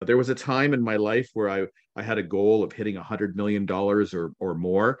There was a time in my life where I had a goal of hitting $100 million or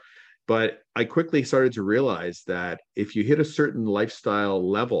more. But I quickly started to realize that if you hit a certain lifestyle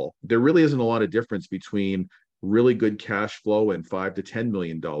level, there really isn't a lot of difference between really good cash flow and $5 to $10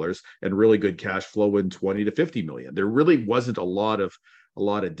 million and really good cash flow and 20 to 50 million. There really wasn't a lot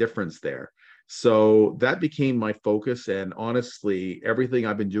of difference there. So that became my focus. And honestly, everything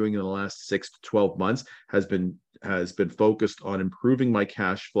I've been doing in the last 6 to 12 months has been focused on improving my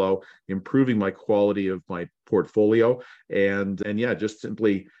cash flow, improving my quality of my portfolio, and yeah, just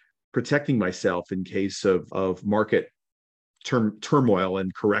simply protecting myself in case of market turmoil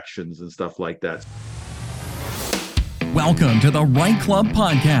and corrections and stuff like that. Welcome to the Right Club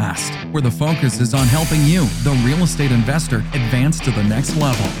Podcast, where the focus is on helping you, the real estate investor, advance to the next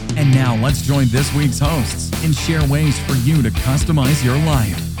level. And now let's join this week's hosts and share ways for you to customize your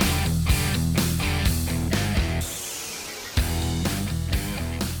life.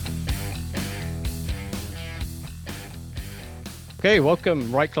 Okay,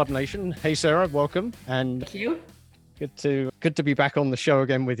 welcome, Right Club Nation. Hey, Sarah, welcome. And thank you. Good to be back on the show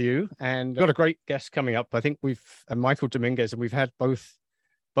again with you. And got a great guest coming up. I think we've Michael Dominguez, and we've had both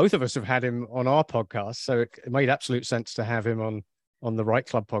of us have had him on our podcast. So it made absolute sense to have him on the Right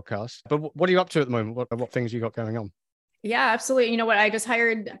Club podcast. But what are you up to at the moment? What things you got going on? Yeah, absolutely. You know what? I just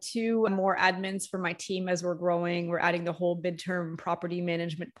hired 2 more admins for my team as we're growing. We're adding the whole midterm property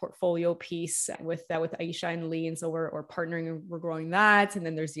management portfolio piece with Aisha and Lee. And so we're partnering and we're growing that. And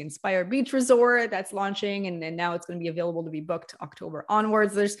then there's the Inspire Beach Resort that's launching. And now it's going to be available to be booked October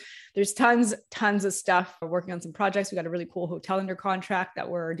onwards. There's tons of stuff. We're working on some projects. We got a really cool hotel under contract that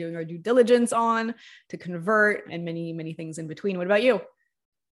we're doing our due diligence on to convert, and many, many things in between. What about you?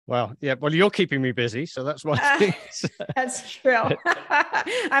 Well, yeah. Well, you're keeping me busy, so that's one thing. That's true.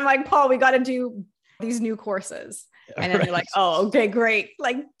 I'm like, Paul, we got to do these new courses, and then right. You're like, oh, okay, great.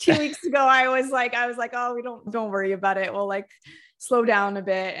 Like 2 weeks ago, I was like, oh, we don't worry about it. We'll like slow down a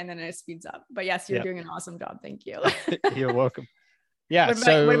bit, and then it speeds up. But yes, you're doing an awesome job. Thank you. You're welcome. Yeah.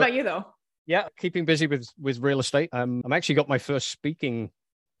 What about you though? Yeah, keeping busy with real estate. I'm actually got my first speaking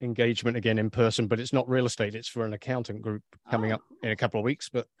engagement again in person, but it's not real estate. It's for an accountant group coming up in a couple of weeks,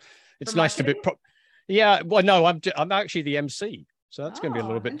 but it's nice to be yeah. Well, no, I'm actually the MC. So that's going to be a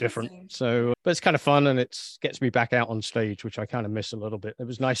little bit different. So, but it's kind of fun, and it gets me back out on stage, which I kind of miss a little bit. It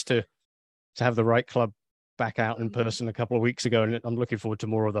was nice to have the Right Club back out in person a couple of weeks ago, and I'm looking forward to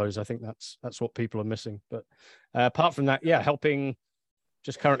more of those. I think that's what people are missing. But apart from that, yeah,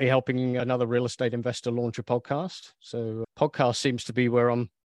 currently helping another real estate investor launch a podcast. So podcast seems to be where I'm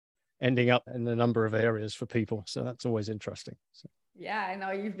ending up in a number of areas for people. So that's always interesting. So. Yeah, I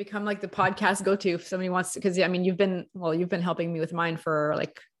know you've become like the podcast go-to if somebody wants to, because I mean, you've been helping me with mine for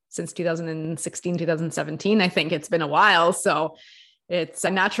like since 2016, 2017. I think it's been a while. So it's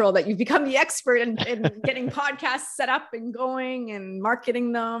natural that you've become the expert in getting podcasts set up and going and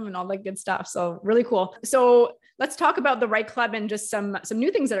marketing them and all that good stuff. So really cool. So let's talk about the Right Club and just some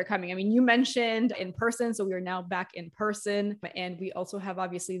new things that are coming. I mean, you mentioned in person, so we are now back in person, and we also have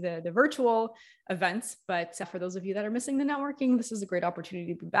obviously the virtual events. But for those of you that are missing the networking, this is a great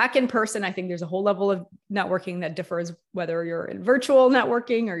opportunity to be back in person. I think there's a whole level of networking that differs whether you're in virtual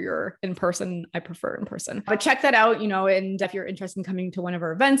networking or you're in person. I prefer in person, but check that out, and if you're interested in coming to one of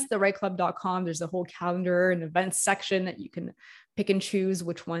our events, therightclub.com, there's a whole calendar and events section that you can pick and choose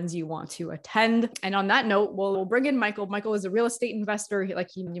which ones you want to attend. And on that note, we'll bring in Michael. Michael is a real estate investor.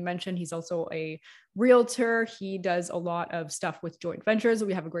 You mentioned, he's also a realtor. He does a lot of stuff with joint ventures.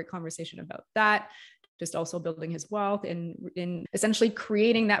 We have a great conversation about that. Just also building his wealth and in essentially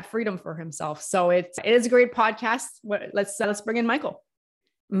creating that freedom for himself. So it is a great podcast. Let's bring in Michael.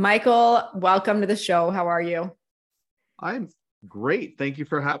 Michael, welcome to the show. How are you? I'm great. Thank you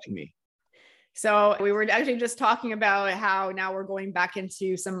for having me. So we were actually just talking about how now we're going back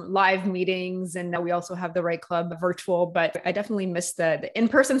into some live meetings, and now we also have the Right Club virtual, but I definitely missed the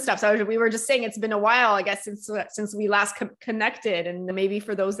in-person stuff. So we were just saying it's been a while, I guess, since we last connected. And maybe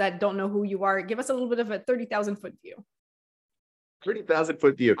for those that don't know who you are, give us a little bit of a 30,000 foot view. 30,000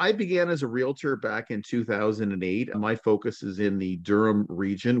 foot view. I began as a realtor back in 2008. My focus is in the Durham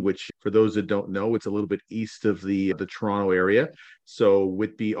region, which for those that don't know, it's a little bit east of the Toronto area. So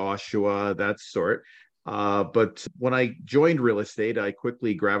Whitby, Oshawa, that sort. But when I joined real estate, I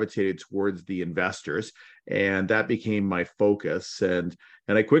quickly gravitated towards the investors, and that became my focus. And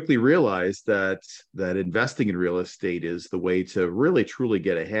I quickly realized that investing in real estate is the way to really truly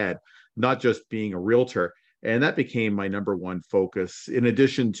get ahead, not just being a realtor, And that became my number one focus. In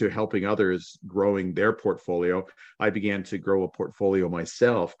addition to helping others growing their portfolio, I began to grow a portfolio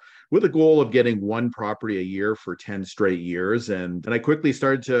myself with a goal of getting one property a year for 10 straight years. And I quickly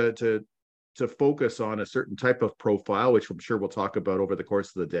started to focus on a certain type of profile, which I'm sure we'll talk about over the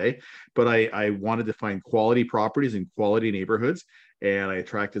course of the day. But I wanted to find quality properties in quality neighborhoods. And I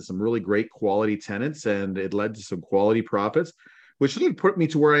attracted some really great quality tenants, and it led to some quality profits, which really put me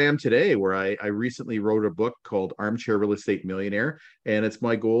to where I am today, where I recently wrote a book called Armchair Real Estate Millionaire. And it's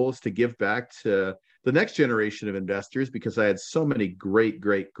my goal is to give back to the next generation of investors, because I had so many great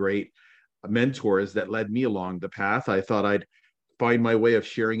mentors that led me along the path. I thought I'd find my way of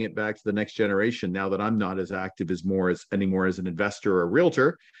sharing it back to the next generation now that I'm not as active anymore as an investor or a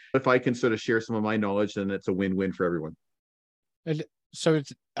realtor. If I can sort of share some of my knowledge, then it's a win-win for everyone. And so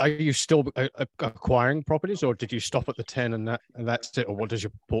are you still acquiring properties, or did you stop at the 10 and that's it? Or what does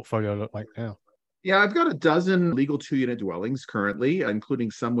your portfolio look like now? Yeah, I've got a dozen legal 2-unit dwellings currently, including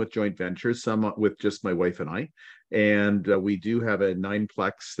some with joint ventures, some with just my wife and I. And we do have a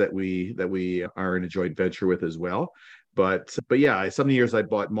 9-plex that we are in a joint venture with as well. But yeah, some years I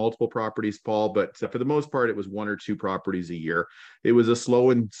bought multiple properties, Paul, but for the most part, it was 1 or 2 properties a year. It was a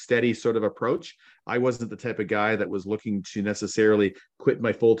slow and steady sort of approach. I wasn't the type of guy that was looking to necessarily quit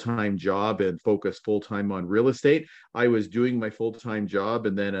my full-time job and focus full-time on real estate. I was doing my full-time job,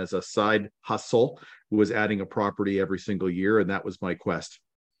 and then as a side hustle, was adding a property every single year. And that was my quest.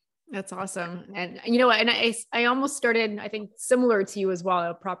 That's awesome. And you know what? And I almost started, I think, similar to you as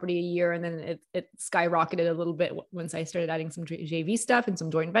well, a property a year. And then it skyrocketed a little bit once I started adding some JV stuff and some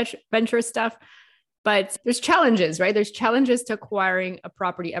joint venture stuff. But there's challenges, right? There's challenges to acquiring a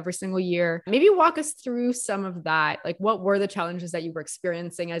property every single year. Maybe walk us through some of that. Like, what were the challenges that you were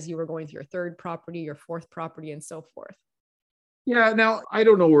experiencing as you were going through your 3rd property, your 4th property, and so forth? Yeah, now I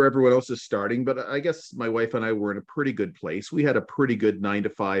don't know where everyone else is starting, but I guess my wife and I were in a pretty good place. We had a pretty good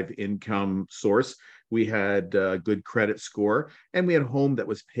 9-to-5 income source. We had a good credit score, and we had a home that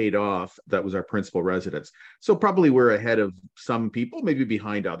was paid off. That was our principal residence. So probably we're ahead of some people, maybe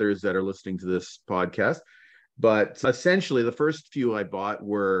behind others that are listening to this podcast. But essentially, the first few I bought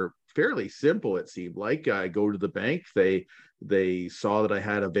were fairly simple. It seemed like I go to the bank. They saw that I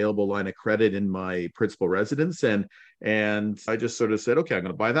had available line of credit in my principal residence, and I just sort of said, okay, I'm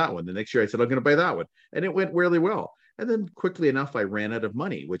going to buy that one. The next year I said, I'm going to buy that one. And it went really well. And then quickly enough, I ran out of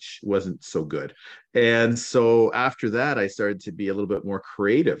money, which wasn't so good. And so after that, I started to be a little bit more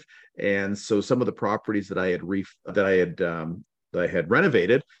creative. And so some of the properties that I had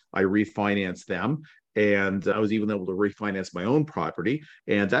renovated, I refinanced them. And I was even able to refinance my own property.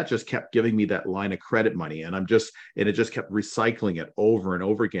 And that just kept giving me that line of credit money. And it just kept recycling it over and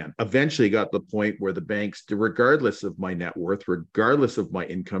over again. Eventually got to the point where the banks, regardless of my net worth, regardless of my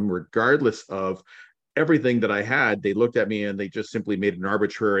income, regardless of everything that I had, they looked at me and they just simply made an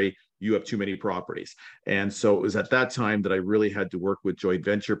arbitrary, you have too many properties. And so it was at that time that I really had to work with joint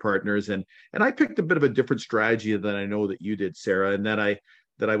venture partners. And I picked a bit of a different strategy than I know that you did, Sarah, and that I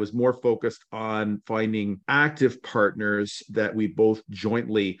was more focused on finding active partners that we both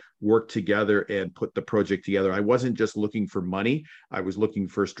jointly work together and put the project together. I wasn't just looking for money. I was looking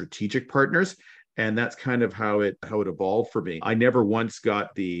for strategic partners. And that's kind of how it evolved for me. I never once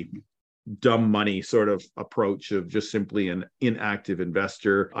got the dumb money sort of approach of just simply an inactive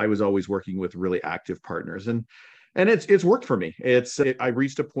investor. I was always working with really active partners. And it's worked for me. I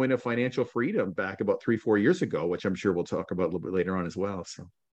reached a point of financial freedom back about 3-4 years ago, which I'm sure we'll talk about a little bit later on as well. So,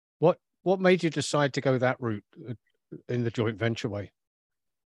 what made you decide to go that route in the joint venture way?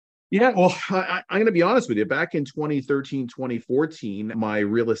 Yeah, well, I'm going to be honest with you. Back in 2013, 2014, my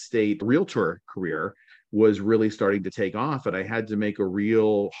real estate realtor career was really starting to take off, and I had to make a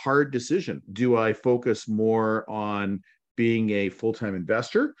real hard decision. Do I focus more on being a full-time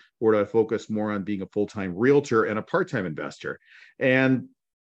investor, or do I focus more on being a full-time realtor and a part-time investor? And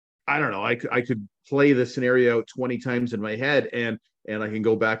I don't know, I could play the scenario out 20 times in my head, and I can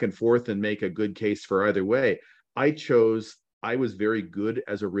go back and forth and make a good case for either way. I was very good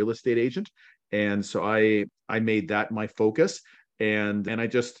as a real estate agent. And so I made that my focus. And I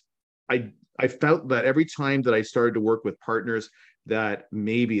felt that every time that I started to work with partners that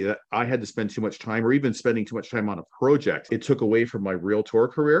maybe that I had to spend too much time, or even spending too much time on a project, it took away from my realtor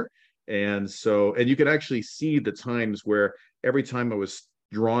career. And you can actually see the times where every time I was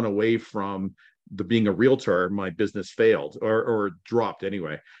drawn away from being a realtor, my business failed or dropped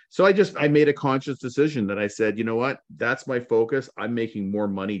anyway. So I made a conscious decision that I said, you know what, that's my focus. I'm making more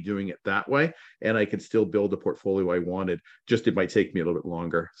money doing it that way, and I could still build the portfolio I wanted. Just it might take me a little bit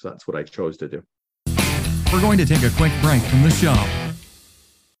longer. So that's what I chose to do. We're going to take a quick break from the show.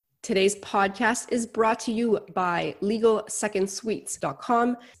 Today's podcast is brought to you by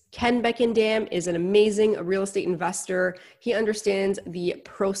LegalSecondSuites.com. Ken Beckendam is an amazing real estate investor. He understands the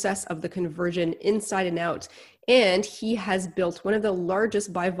process of the conversion inside and out. And he has built one of the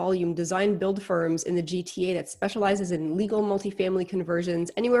largest by volume design build firms in the GTA that specializes in legal multifamily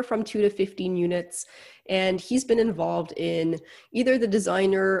conversions, anywhere from 2 to 15 units. And he's been involved in either the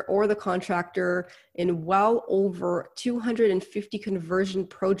designer or the contractor in well over 250 conversion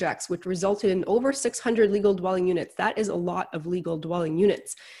projects, which resulted in over 600 legal dwelling units. That is a lot of legal dwelling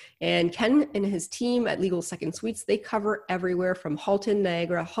units. And Ken and his team at Legal Second Suites, they cover everywhere from Halton,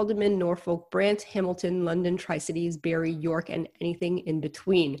 Niagara, Haldimand, Norfolk, Brant, Hamilton, London, Tri-Cities, Barrie, York, and anything in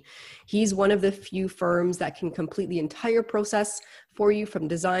between. He's one of the few firms that can complete the entire process for you, from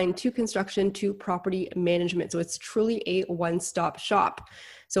design to construction to property management. So it's truly a one-stop shop.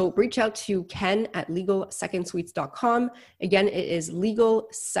 So reach out to Ken at LegalSecondSuites.com. Again, it is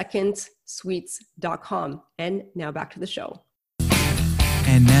LegalSecondSuites.com. And now back to the show.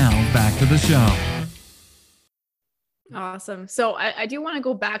 And now back to the show. Awesome. So I do want to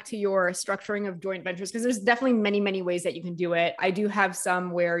go back to your structuring of joint ventures, because there's definitely many, many ways that you can do it. I do have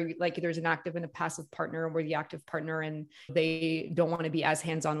some where there's an active and a passive partner, where the active partner and they don't want to be as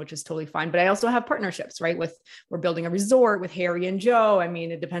hands-on, which is totally fine. But I also have partnerships, right? We're building a resort with Harry and Joe. I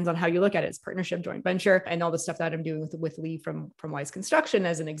mean, it depends on how you look at it. It's partnership, joint venture, and all the stuff that I'm doing with Lee from Wise Construction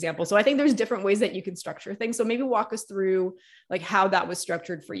as an example. So I think there's different ways that you can structure things. So maybe walk us through how that was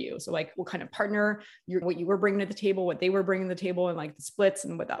structured for you. So what kind of partner, what you were bringing to the table, what they were bringing to the table, and the splits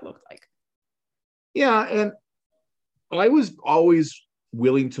and what that looked like. Yeah. And I was always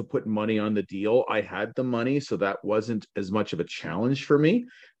willing to put money on the deal. I had the money, so that wasn't as much of a challenge for me.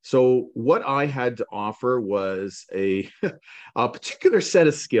 So what I had to offer was a particular set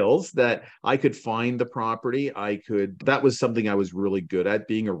of skills that I could find the property. That was something I was really good at,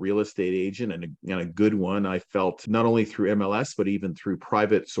 being a real estate agent, and a good one. I felt not only through MLS, but even through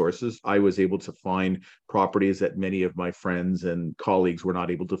private sources, I was able to find properties that many of my friends and colleagues were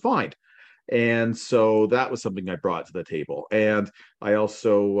not able to find. And so that was something I brought to the table. And I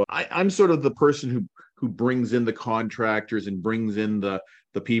also, I'm sort of the person who brings in the contractors and brings in the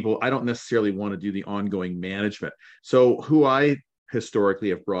people. I don't necessarily want to do the ongoing management. So who I historically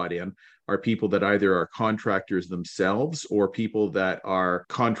have brought in are people that either are contractors themselves or people that are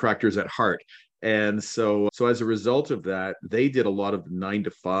contractors at heart. And so as a result of that, they did a lot of 9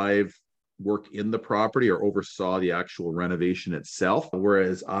 to 5 work in the property or oversaw the actual renovation itself,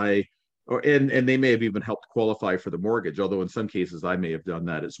 whereas and they may have even helped qualify for the mortgage, although in some cases I may have done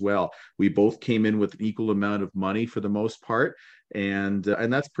that as well. We both came in with an equal amount of money for the most part, and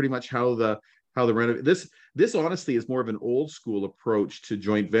that's pretty much how the renovation. This honestly is more of an old school approach to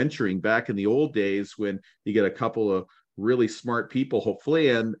joint venturing. Back in the old days, when you get a couple of really smart people, hopefully,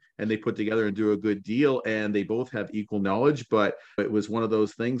 and they put together and do a good deal, and they both have equal knowledge. But it was one of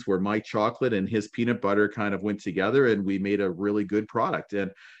those things where my chocolate and his peanut butter kind of went together, and we made a really good product.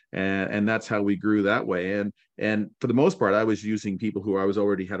 And that's how we grew that way. And for the most part, I was using people who I was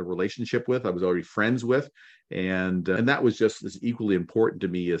already had a relationship with, I was already friends with, and that was just as equally important to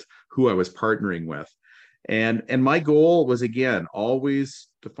me as who I was partnering with. And my goal was, again, always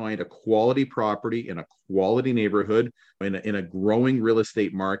to find a quality property in a quality neighborhood in a growing real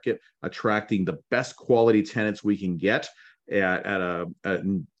estate market, attracting the best quality tenants we can get at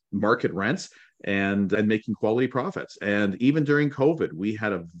market rents, and making quality profits. And even during COVID, we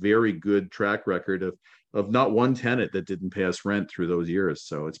had a very good track record of not one tenant that didn't pay us rent through those years.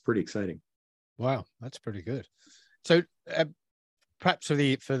 So it's pretty exciting. Wow, that's pretty good. So perhaps for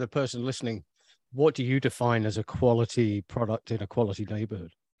the person listening, what do you define as a quality product in a quality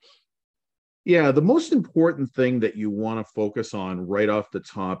neighborhood? Yeah, the most important thing that you want to focus on right off the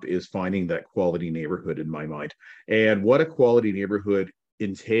top is finding that quality neighborhood, in my mind. And what a quality neighborhood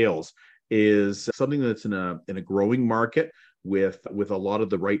entails is something that's in a growing market with a lot of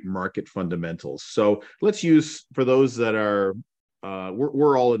the right market fundamentals. So let's use, for those that are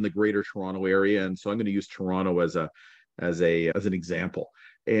we're all in the greater Toronto area, and so I'm going to use Toronto as an example.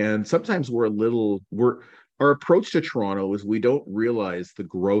 And sometimes our approach to Toronto is we don't realize the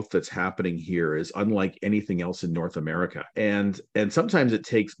growth that's happening here is unlike anything else in North America. And sometimes it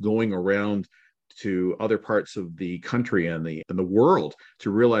takes going around to other parts of the country and the world to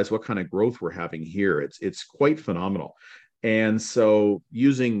realize what kind of growth we're having here. It's quite phenomenal. And so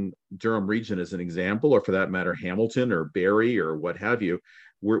using Durham region as an example, or for that matter, Hamilton or Barrie or what have you,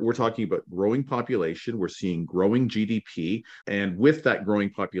 we're talking about growing population. We're seeing growing GDP. And with that growing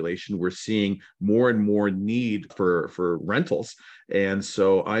population, we're seeing more and more need for rentals. And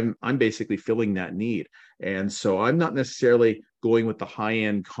so I'm basically filling that need. And so I'm not necessarily going with the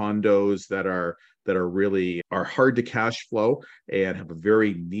high-end condos that are really are hard to cash flow and have a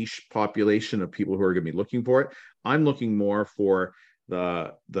very niche population of people who are going to be looking for it. I'm looking more for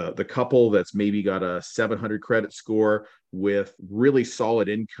the couple that's maybe got a 700 credit score with really solid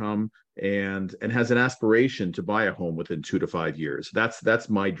income and has an aspiration to buy a home within 2 to 5 years. That's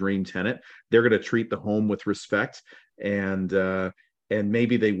my dream tenant. They're going to treat the home with respect, and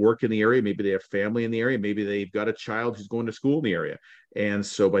maybe they work in the area, maybe they have family in the area, maybe they've got a child who's going to school in the area. And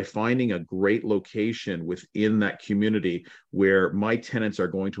so by finding a great location within that community where my tenants are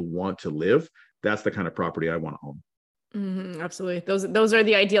going to want to live, that's the kind of property I want to own. Mm-hmm, absolutely. Those are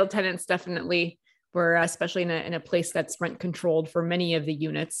the ideal tenants, definitely. We're especially in a place that's rent controlled for many of the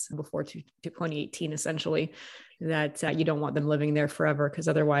units before 2018, essentially, that you don't want them living there forever, because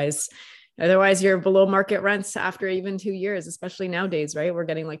otherwise you're below market rents after even 2 years, especially nowadays, right? We're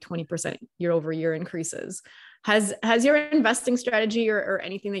getting like 20% year over year increases. Has your investing strategy or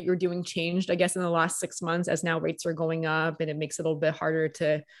anything that you're doing changed, I guess, in the last 6 months, as now rates are going up and it makes it a little bit harder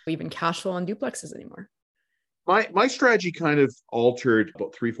to even cash flow on duplexes anymore? My strategy kind of altered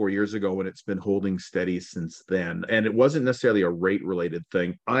about 3-4 years ago, when it's been holding steady since then. And it wasn't necessarily a rate related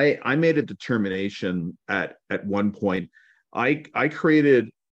thing. I made a determination at one point. I created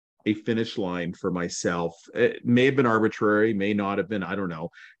a finish line for myself. It may have been arbitrary, may not have been, I don't know.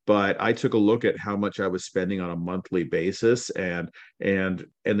 But I took a look at how much I was spending on a monthly basis and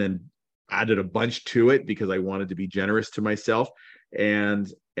then added a bunch to it because I wanted to be generous to myself.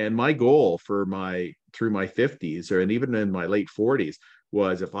 And my goal through my 50s and even in my late 40s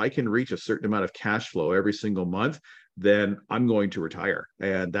was, if I can reach a certain amount of cash flow every single month, then I'm going to retire.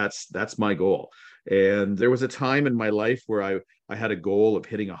 And that's my goal. And there was a time in my life where I had a goal of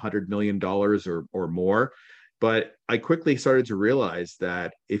hitting $100 million or more. But I quickly started to realize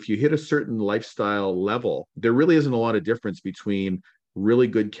that if you hit a certain lifestyle level, there really isn't a lot of difference between really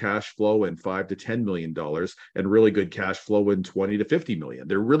good cash flow and $5 to $10 million and really good cash flow in 20 to 50 million.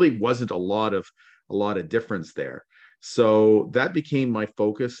 There really wasn't a lot of difference there. So that became my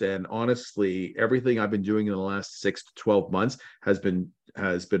focus. And honestly, everything I've been doing in the last 6 to 12 months has been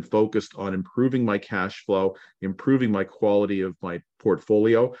focused on improving my cash flow, improving my quality of my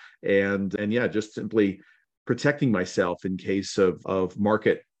portfolio, and yeah, just simply protecting myself in case of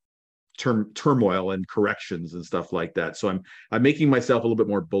market turmoil and corrections and stuff like that. So I'm making myself a little bit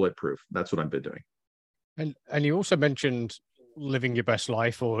more bulletproof. That's what I've been doing. And you also mentioned living your best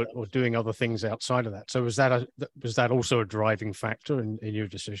life or doing other things outside of that. So was that also a driving factor in your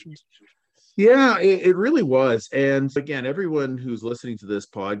decisions? Yeah, it really was. And again, everyone who's listening to this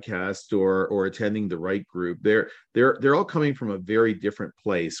podcast or attending the Right Group, they're all coming from a very different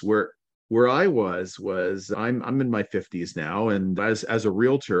place. Where I was I'm in my 50s now, and as a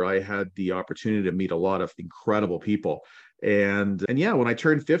realtor, I had the opportunity to meet a lot of incredible people. And yeah, when I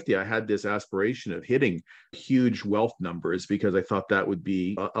turned 50, I had this aspiration of hitting huge wealth numbers because I thought that would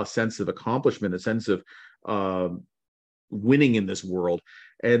be a sense of accomplishment, a sense of winning in this world.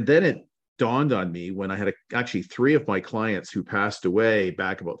 And then it dawned on me when I had actually 3 of my clients who passed away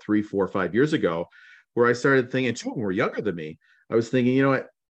back about 3, 4, 5 years ago, where I started thinking, 2 of them were younger than me. I was thinking, you know what?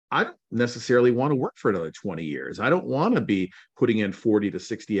 I don't necessarily want to work for another 20 years. I don't want to be putting in 40 to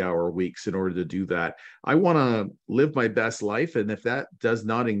 60 hour weeks in order to do that. I want to live my best life. And if that does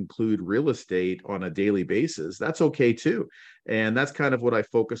not include real estate on a daily basis, that's okay too. And that's kind of what I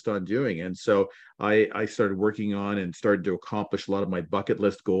focused on doing. And so I started working on and started to accomplish a lot of my bucket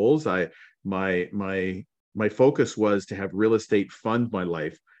list goals. My focus was to have real estate fund my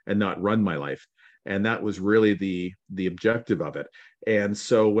life and not run my life. And that was really the objective of it. And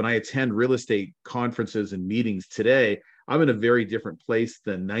so when I attend real estate conferences and meetings today, I'm in a very different place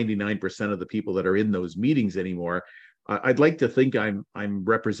than 99% of the people that are in those meetings anymore. I'd like to think I'm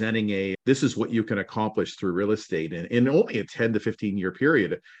representing this is what you can accomplish through real estate. And in only a 10 to 15 year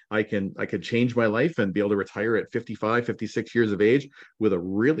period, I can change my life and be able to retire at 55, 56 years of age with a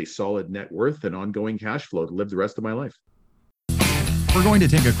really solid net worth and ongoing cash flow to live the rest of my life. We're going to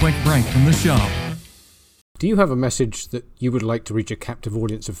take a quick break from the show. Do you have a message that you would like to reach a captive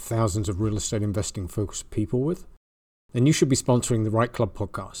audience of thousands of real estate investing focused people with? Then you should be sponsoring the Right Club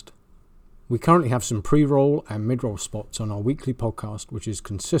podcast. We currently have some pre-roll and mid-roll spots on our weekly podcast, which is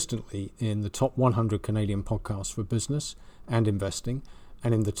consistently in the top 100 Canadian podcasts for business and investing,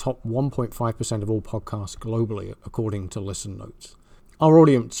 and in the top 1.5% of all podcasts globally, according to Listen Notes. Our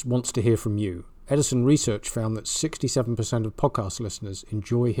audience wants to hear from you. Edison Research found that 67% of podcast listeners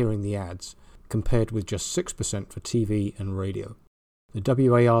enjoy hearing the ads, compared with just 6% for TV and radio. The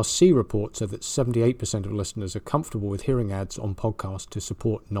WARC report said that 78% of listeners are comfortable with hearing ads on podcasts to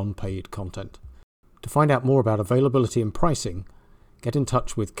support non-paid content. To find out more about availability and pricing, get in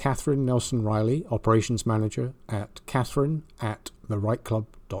touch with Catherine Nelson Riley, Operations Manager at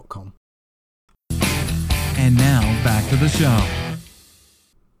catherine@therightclub.com. And now back to the show.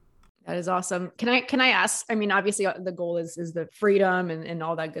 That is awesome. Can I ask, I mean, obviously the goal is the freedom and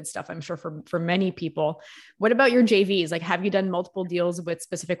all that good stuff, I'm sure for many people. What about your JVs? Like, have you done multiple deals with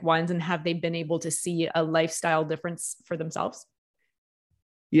specific ones, and have they been able to see a lifestyle difference for themselves?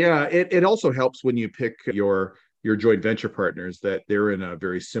 Yeah, it also helps when you pick your joint venture partners that they're in have a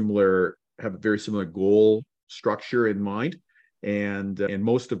very similar goal structure in mind. And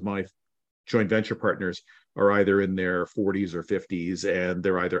most of my joint venture partners are either in their 40s or 50s, and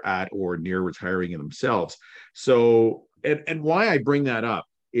they're either at or near retiring in themselves. So, and why I bring that up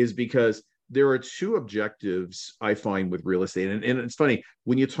is because there are two objectives I find with real estate. And it's funny,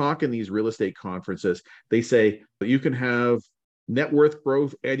 when you talk in these real estate conferences, they say you can have net worth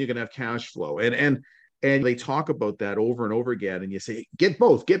growth and you can have cash flow. And they talk about that over and over again. And you say, get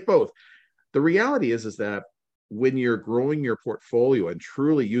both. The reality is that when you're growing your portfolio and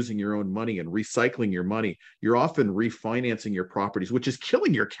truly using your own money and recycling your money, you're often refinancing your properties, which is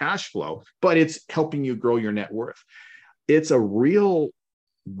killing your cash flow, but it's helping you grow your net worth. It's a real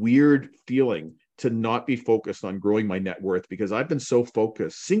weird feeling to not be focused on growing my net worth, because I've been so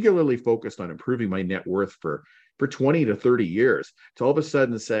singularly focused on improving my net worth for 20 to 30 years, to all of a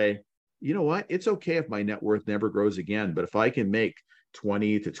sudden say, you know what, it's okay if my net worth never grows again, but if I can make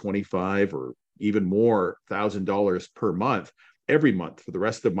 20 to 25 or even more $1,000 per month, every month for the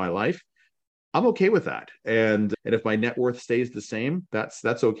rest of my life, I'm okay with that. And if my net worth stays the same, that's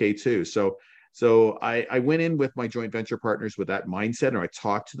okay too. So I went in with my joint venture partners with that mindset, and I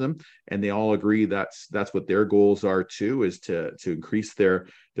talked to them, and they all agree that's what their goals are too, is to increase their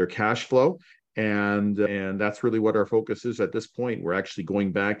cash flow. And that's really what our focus is at this point. We're actually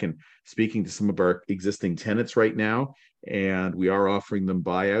going back and speaking to some of our existing tenants right now, and we are offering them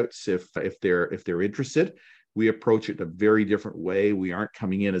buyouts if they're interested. We approach it in a very different way. We aren't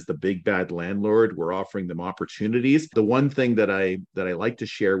coming in as the big bad landlord. We're offering them opportunities. The one thing that I like to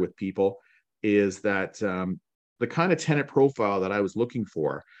share with people is that the kind of tenant profile that I was looking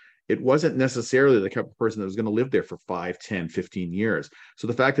for, it wasn't necessarily the type of person that was going to live there for 5, 10, 15 years. So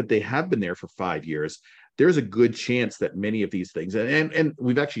the fact that they have been there for 5 years, there's a good chance that many of these things, and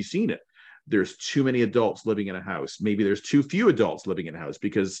we've actually seen it, there's too many adults living in a house. Maybe there's too few adults living in a house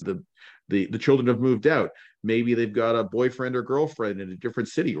because the children have moved out. Maybe they've got a boyfriend or girlfriend in a different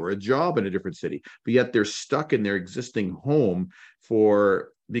city or a job in a different city, but yet they're stuck in their existing home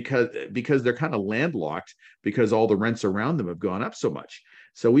because they're kind of landlocked because all the rents around them have gone up so much.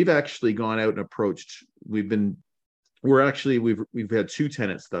 So we've actually gone out and approached. We've had 2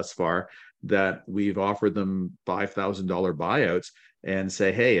 tenants thus far that we've offered them $5,000 buyouts and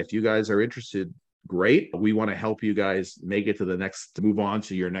say, hey, if you guys are interested, great. We want to help you guys move on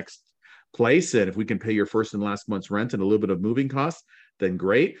to your next place. And if we can pay your first and last month's rent and a little bit of moving costs, then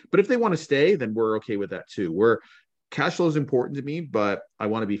great. But if they want to stay, then we're okay with that too. Cash flow is important to me, but I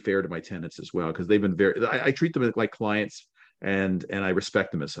want to be fair to my tenants as well, because they've been I treat them like clients, and I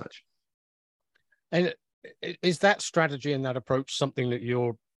respect them as such. And is that strategy and that approach something that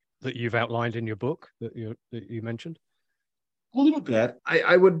you've outlined in your book that you mentioned? A little bit.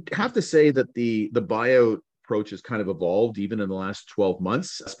 I would have to say that the buyout approach has kind of evolved even in the last 12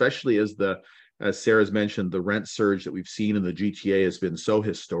 months, especially as Sarah's mentioned, the rent surge that we've seen in the GTA has been so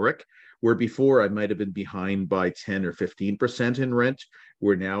historic. Where before I might have been behind by 10 or 15% in rent,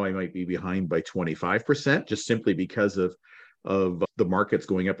 where now I might be behind by 25%, just simply because of the markets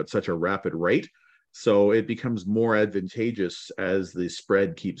going up at such a rapid rate. So it becomes more advantageous as the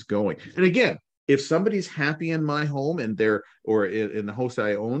spread keeps going. And again, if somebody's happy in my home and or in the house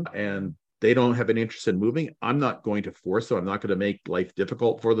I own, and they don't have an interest in moving, I'm not going to force them. I'm not going to make life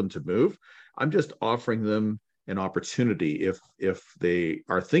difficult for them to move. I'm just offering them an opportunity. If they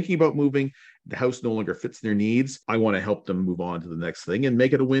are thinking about moving, the house no longer fits their needs, I want to help them move on to the next thing and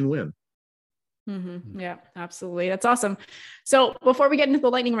make it a win-win. Mm-hmm. Yeah, absolutely. That's awesome. So before we get into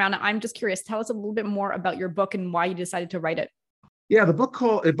the lightning round, I'm just curious, tell us a little bit more about your book and why you decided to write it. Yeah, the book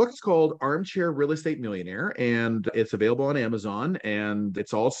is called Armchair Real Estate Millionaire, and it's available on Amazon. And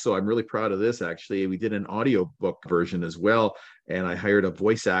it's also, I'm really proud of this, actually. We did an audiobook version as well, and I hired a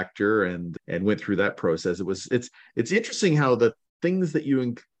voice actor and went through that process. It's interesting how the things that you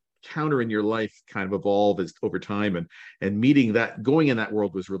encounter in your life kind of evolve over time, and going in that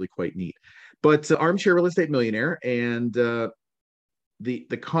world was really quite neat. But Armchair Real Estate Millionaire, and the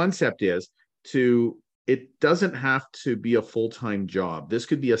concept is to it doesn't have to be a full-time job. This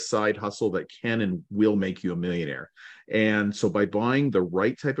could be a side hustle that can and will make you a millionaire. And so by buying the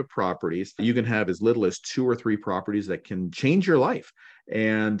right type of properties, you can have as little as 2 or 3 properties that can change your life.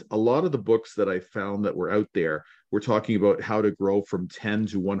 And a lot of the books that I found that were out there were talking about how to grow from 10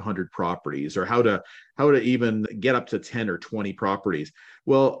 to 100 properties, or how to even get up to 10 or 20 properties.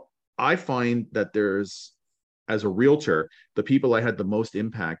 Well, I find that as a realtor, the people I had the most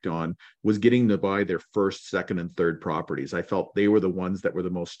impact on was getting to buy their first, second, and third properties. I felt they were the ones that were the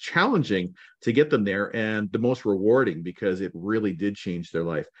most challenging to get them there and the most rewarding, because it really did change their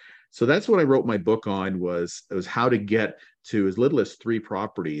life. So that's what I wrote my book on, was how to get to as little as 3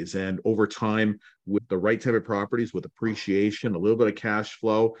 properties. And over time, with the right type of properties, with appreciation, a little bit of cash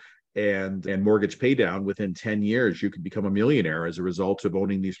flow, and mortgage pay down, within 10 years, you could become a millionaire as a result of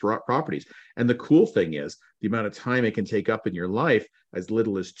owning these properties. And the cool thing is the amount of time it can take up in your life, as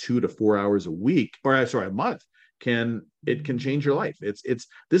little as 2 to 4 hours a week, a month, can change your life.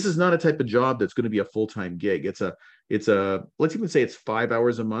 This is not a type of job that's going to be a full-time gig. It's a let's even say it's 5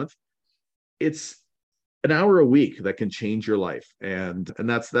 hours a month. It's an hour a week that can change your life. And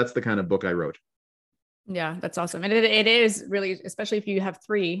that's the kind of book I wrote. Yeah, that's awesome. And it is really, especially if you have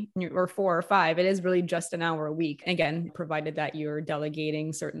 3 or 4 or 5, it is really just an hour a week. Again, provided that you're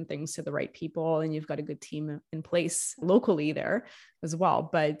delegating certain things to the right people and you've got a good team in place locally there as well.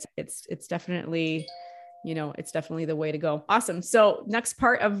 But it's definitely, it's definitely the way to go. Awesome. So next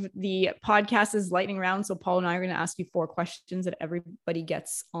part of the podcast is lightning round. So Paul and I are going to ask you 4 questions that everybody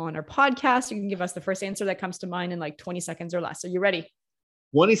gets on our podcast. You can give us the first answer that comes to mind in like 20 seconds or less. Are you ready?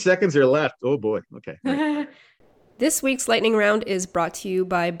 20 seconds are left. Oh boy. Okay. Right. This week's lightning round is brought to you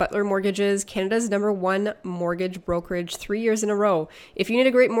by Butler Mortgages, Canada's #1 mortgage brokerage, 3 years in a row. If you need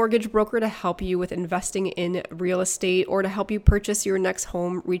a great mortgage broker to help you with investing in real estate or to help you purchase your next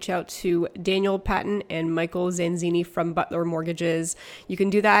home, reach out to Daniel Patton and Michael Zanzini from Butler Mortgages. You can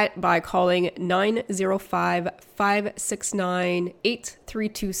do that by calling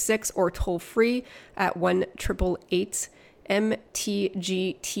 905-569-8326 or toll free at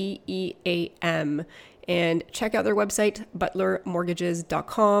 1-888-MTGTEAM. And check out their website,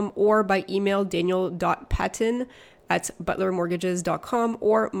 butlermortgages.com, or by email daniel.patton@butlermortgages.com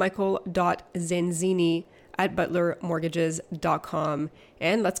or michael.zanzini@butlermortgages.com.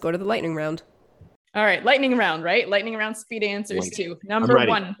 And let's go to the lightning round. All right, lightning round, right? Lightning round speed answers too. Number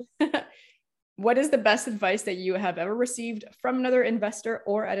 1. What is the best advice that you have ever received from another investor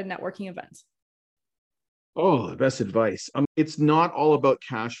or at a networking event? Oh, the best advice. It's not all about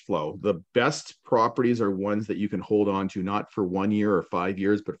cash flow. The best properties are ones that you can hold on to, not for 1 year or 5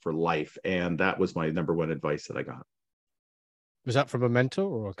 years, but for life. And that was my number 1 advice that I got. Was that from a mentor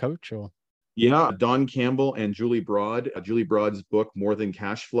or a coach or? Yeah, Don Campbell and Julie Broad. Julie Broad's book, More Than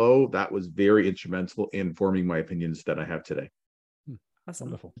Cash Flow, that was very instrumental in forming my opinions that I have today. That's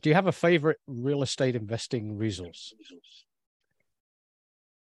wonderful. Do you have a favorite real estate investing resource?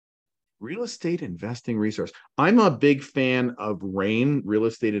 Real estate investing resource. I'm a big fan of REIN, Real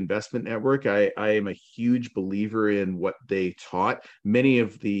Estate Investment Network. I am a huge believer in what they taught. Many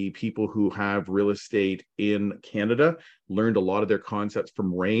of the people who have real estate in Canada learned a lot of their concepts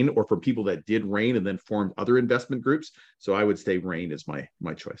from REIN, or from people that did REIN and then formed other investment groups. So I would say REIN is my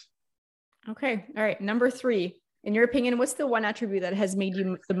choice. Okay. All right. Number 3, in your opinion, what's the one attribute that has made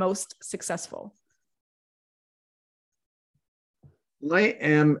you the most successful? I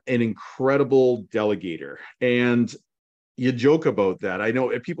am an incredible delegator, and you joke about that. I know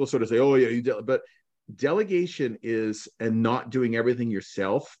people sort of say, "Oh, yeah," but delegation and not doing everything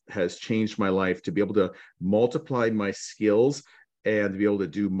yourself has changed my life to be able to multiply my skills and to be able to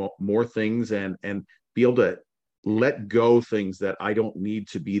do more things and be able to let go things that I don't need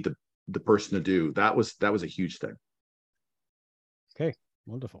to be the person to do. That was a huge thing. Okay,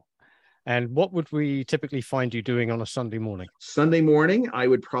 wonderful. And what would we typically find you doing on a Sunday morning? Sunday morning, I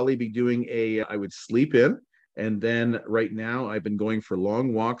would probably be doing I would sleep in. And then right now I've been going for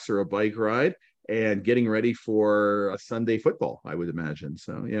long walks or a bike ride and getting ready for a Sunday football, I would imagine.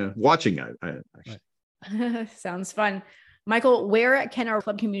 So yeah, watching it. Sounds fun. Michael, where can our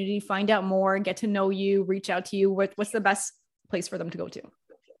club community find out more, get to know you, reach out to you? What's the best place for them to go to?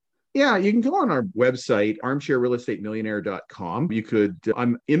 Yeah, you can go on our website, armchairrealestatemillionaire.com.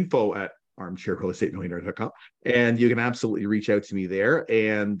 I'm info@armchairrealestatemillionaire.com, and you can absolutely reach out to me there.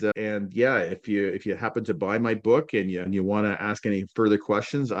 And yeah, if you happen to buy my book and you want to ask any further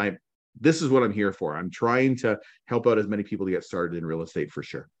questions, this is what I'm here for. I'm trying to help out as many people to get started in real estate for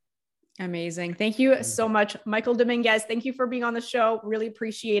sure. Amazing. Thank you so much, Michael Dominguez. Thank you for being on the show. Really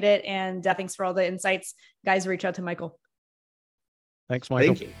appreciate it. And thanks for all the insights. Guys, reach out to Michael. Thanks,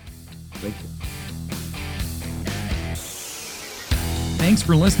 Michael. Thank you. Thanks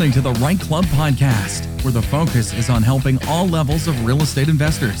for listening to the Right Club Podcast, where the focus is on helping all levels of real estate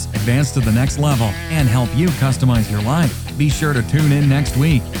investors advance to the next level and help you customize your life. Be sure to tune in next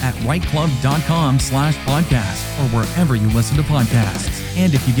week at rightclub.com/podcast or wherever you listen to podcasts.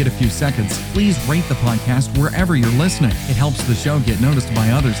 And if you get a few seconds, please rate the podcast wherever you're listening. It helps the show get noticed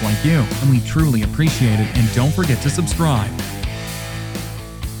by others like you, and we truly appreciate it. And don't forget to subscribe.